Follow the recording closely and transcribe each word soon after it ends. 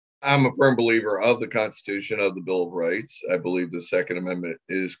I'm a firm believer of the Constitution, of the Bill of Rights. I believe the Second Amendment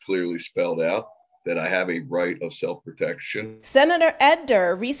is clearly spelled out that I have a right of self-protection. Senator Ed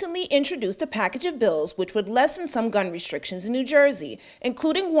Durr recently introduced a package of bills which would lessen some gun restrictions in New Jersey,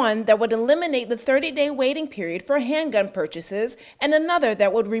 including one that would eliminate the 30-day waiting period for handgun purchases and another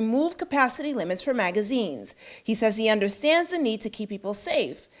that would remove capacity limits for magazines. He says he understands the need to keep people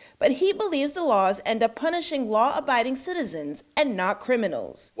safe, but he believes the laws end up punishing law-abiding citizens and not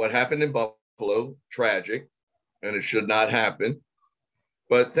criminals. What happened in Buffalo, tragic, and it should not happen.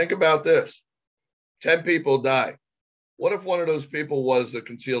 But think about this. 10 people died. What if one of those people was a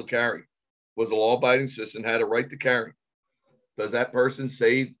concealed carry, was a law-abiding citizen, had a right to carry? Does that person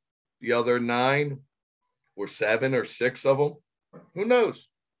save the other 9 or 7 or 6 of them? Who knows?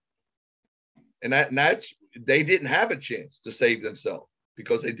 And that's they didn't have a chance to save themselves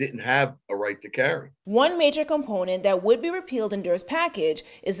because they didn't have a right to carry. One major component that would be repealed in Durr's package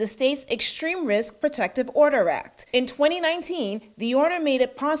is the state's Extreme Risk Protective Order Act. In 2019, the order made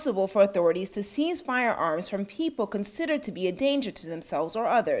it possible for authorities to seize firearms from people considered to be a danger to themselves or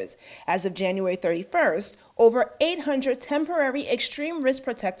others. As of January 31st, over 800 temporary extreme risk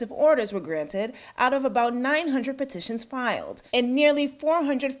protective orders were granted out of about 900 petitions filed, and nearly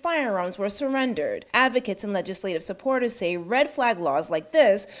 400 firearms were surrendered. Advocates and legislative supporters say red flag laws like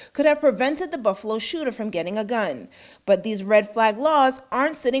this could have prevented the Buffalo shooter from getting a gun. But these red flag laws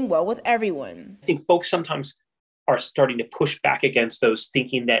aren't sitting well with everyone. I think folks sometimes are starting to push back against those,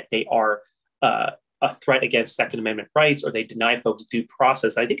 thinking that they are a threat against Second Amendment rights, or they deny folks due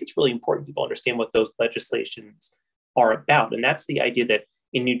process. I think it's really important people understand what those legislations are about. And that's the idea that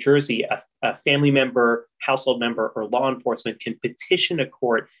in New Jersey, a family member, household member, or law enforcement can petition a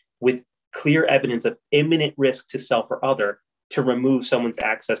court with clear evidence of imminent risk to self or other to remove someone's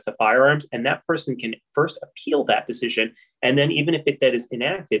access to firearms. And that person can first appeal that decision. And then even if that is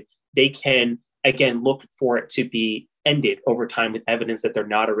enacted, they can, again, look for it to be ended over time with evidence that they're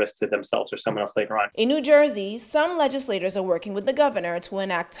not a risk to themselves or someone else later on. In New Jersey, some legislators are working with the governor to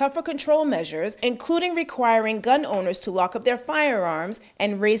enact tougher control measures, including requiring gun owners to lock up their firearms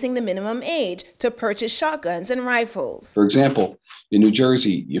and raising the minimum age to purchase shotguns and rifles. For example, in New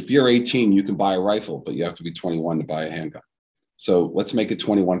Jersey, if you're 18, you can buy a rifle, but you have to be 21 to buy a handgun. So let's make it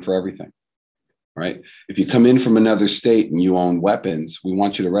 21 for everything, right? If you come in from another state and you own weapons, we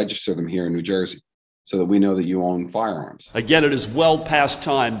want you to register them here in New Jersey so that we know that you own firearms. Again, it is well past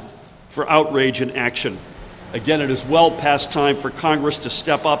time for outrage and action. Again, it is well past time for Congress to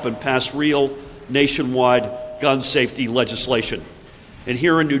step up and pass real nationwide gun safety legislation. And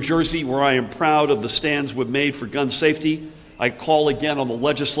here in New Jersey, where I am proud of the stands we've made for gun safety, I call again on the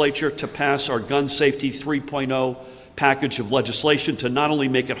legislature to pass our Gun Safety 3.0 package of legislation to not only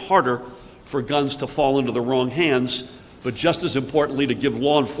make it harder for guns to fall into the wrong hands, but just as importantly, to give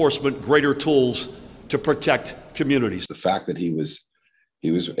law enforcement greater tools to protect communities. The fact that he was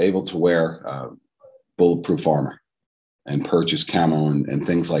able to wear bulletproof armor and purchase camo and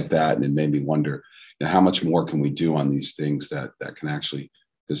things like that, and it made me wonder, how much more can we do on these things that can actually,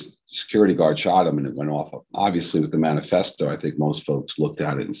 because security guard shot him and it went off. Obviously, with the manifesto, I think most folks looked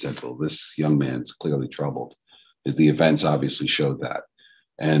at it and said, well, this young man's clearly troubled. The events obviously showed that.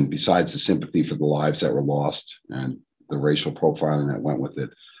 And besides the sympathy for the lives that were lost and the racial profiling that went with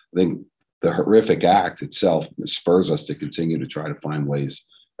it, I think the horrific act itself spurs us to continue to try to find ways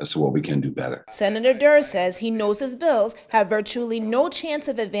as to what we can do better. Senator Durr says he knows his bills have virtually no chance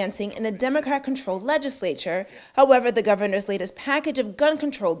of advancing in a Democrat-controlled legislature. However, the governor's latest package of gun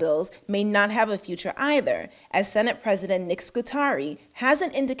control bills may not have a future either, as Senate President Nick Scutari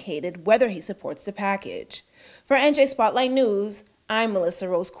hasn't indicated whether he supports the package. For NJ Spotlight News, I'm Melissa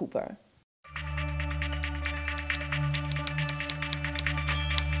Rose Cooper.